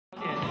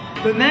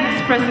The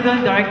next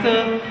president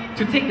director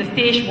to take the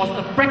stage was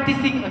a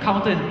practicing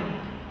accountant.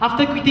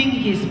 After quitting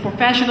his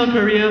professional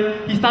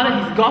career, he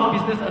started his golf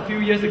business a few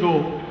years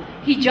ago.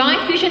 He joined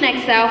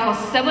FusionExcel for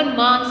 7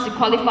 months to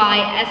qualify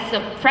as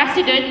a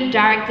president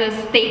director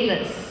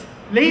stateless.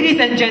 Ladies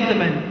and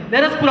gentlemen,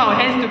 let us put our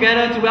hands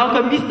together to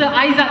welcome Mr.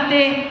 Aizat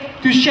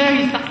Teh to share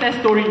his success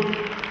story.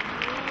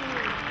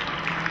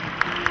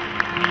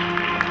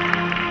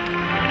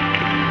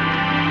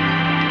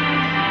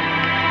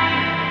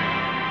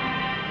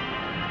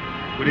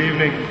 Good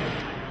evening.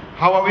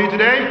 How are we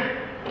today?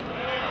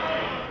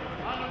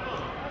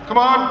 Come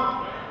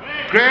on.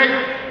 Great.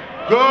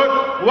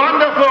 Good.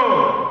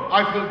 Wonderful.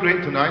 I feel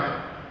great tonight.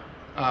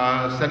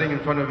 Standing in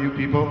front of you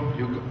people,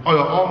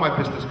 all my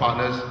business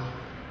partners.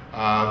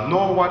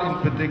 No one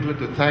in particular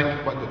to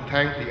thank, but to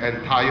thank the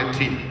entire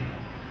team.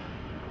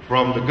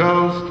 From the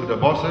girls to the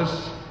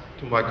bosses,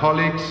 to my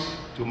colleagues,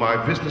 to my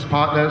business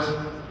partners,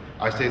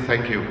 I say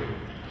thank you.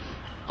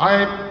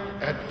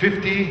 At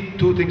 50,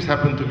 2 things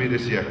happened to me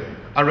this year.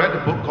 I read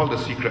a book called The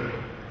Secret.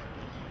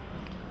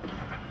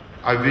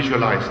 I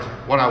visualized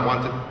what I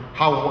wanted,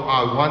 how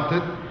I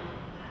wanted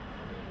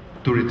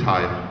to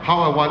retire, how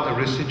I want a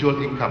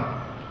residual income.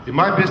 In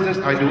my business,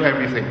 I do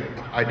everything.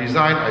 I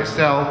design, I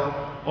sell,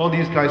 all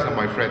these guys are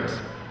my friends.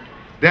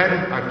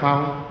 Then I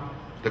found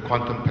the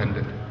quantum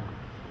pendant.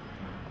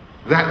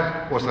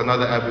 That was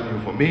another avenue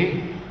for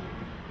me.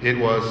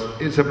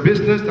 It's a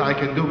business that I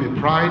can do with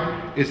pride.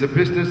 It's a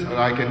business that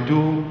I can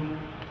do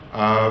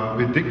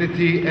with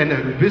dignity, and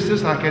a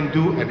business I can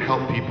do and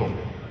help people.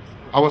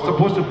 I was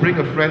supposed to bring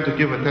a friend to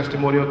give a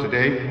testimonial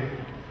today.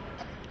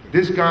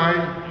 This guy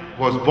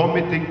was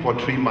vomiting for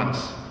 3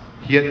 months.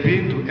 He had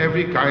been to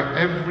every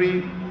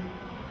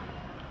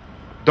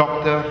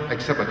doctor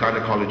except a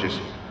gynecologist.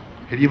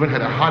 He even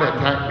had a heart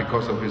attack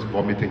because of his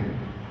vomiting.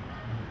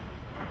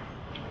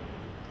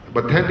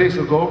 But 10 days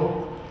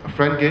ago, a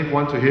friend gave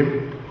one to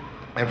him,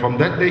 and from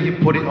that day he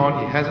put it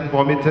on. He hasn't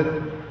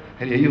vomited,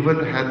 and he even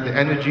had the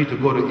energy to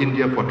go to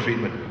India for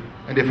treatment,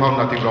 and they found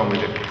nothing wrong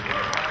with it.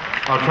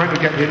 I'll try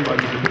to get him, but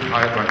he's a bit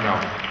tired right now.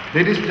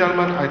 Ladies and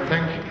gentlemen, I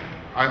think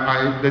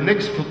the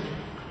next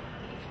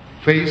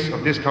phase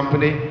of this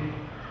company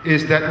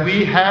is that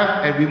we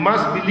have, and we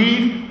must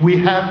believe, we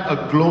have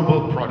a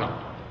global product.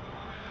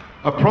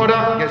 A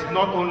product that's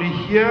not only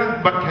here,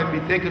 but can be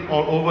taken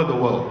all over the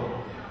world.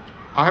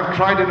 I have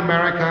tried in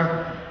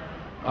America.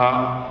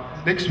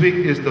 Next week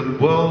is the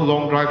World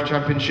Long Drive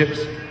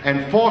Championships,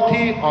 and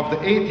 40 of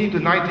the 80 to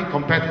 90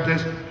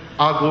 competitors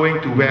are going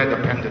to wear the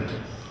pendant.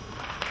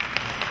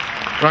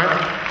 Right?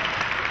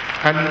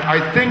 And I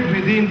think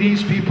within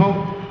these people,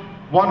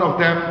 one of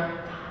them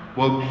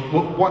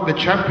the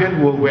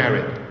champion will wear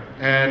it.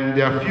 And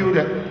there are a few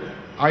that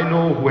I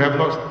know who have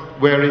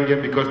not wearing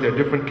it because they're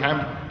different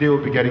camp, they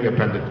will be getting a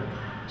pendant.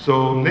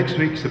 So next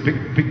week is a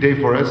big day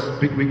for us,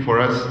 big week for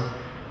us.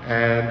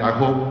 And I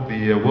hope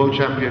the world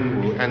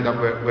champion will end up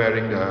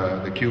wearing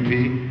the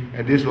QP,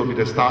 and this will be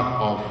the start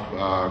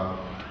of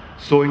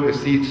sowing the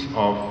seeds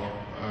of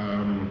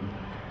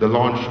the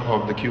launch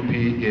of the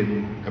QP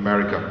in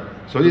America.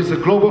 So it's a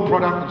global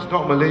product, it's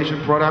not a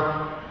Malaysian product.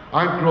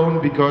 I've grown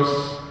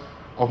because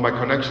of my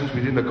connections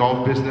within the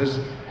golf business.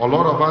 A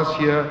lot of us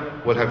here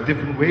will have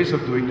different ways of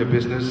doing the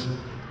business,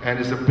 and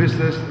it's a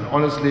business,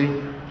 honestly.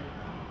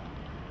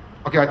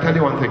 Okay, I'll tell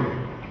you one thing.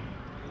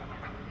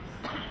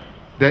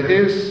 There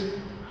is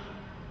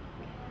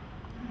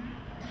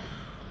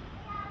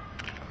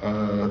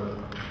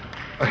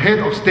a head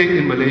of state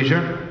in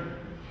Malaysia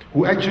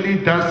who actually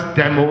does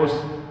demos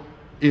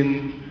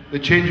in the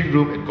changing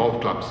room at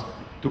golf clubs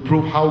to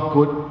prove how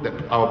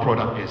good our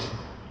product is.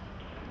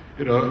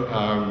 You know,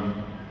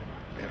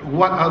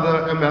 what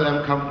other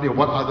MLM company or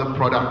what other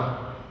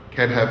product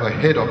can have a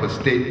head of a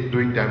state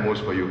doing demos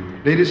for you?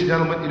 Ladies and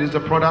gentlemen, it is a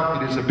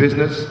product, it is a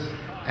business,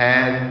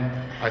 and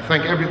I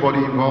thank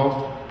everybody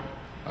involved.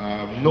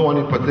 No one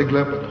in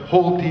particular, but the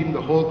whole team,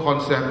 the whole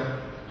concept.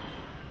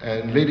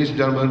 And ladies and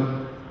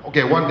gentlemen,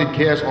 okay, one thing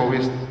KS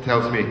always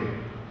tells me,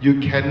 you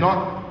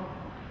cannot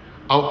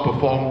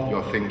outperform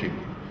your thinking.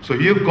 So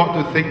you've got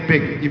to think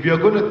big. If you're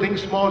going to think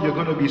small, you're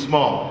going to be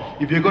small.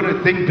 If you're going to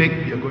think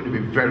big, you're going to be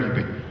very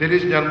big.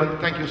 Ladies and gentlemen,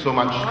 thank you so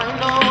much.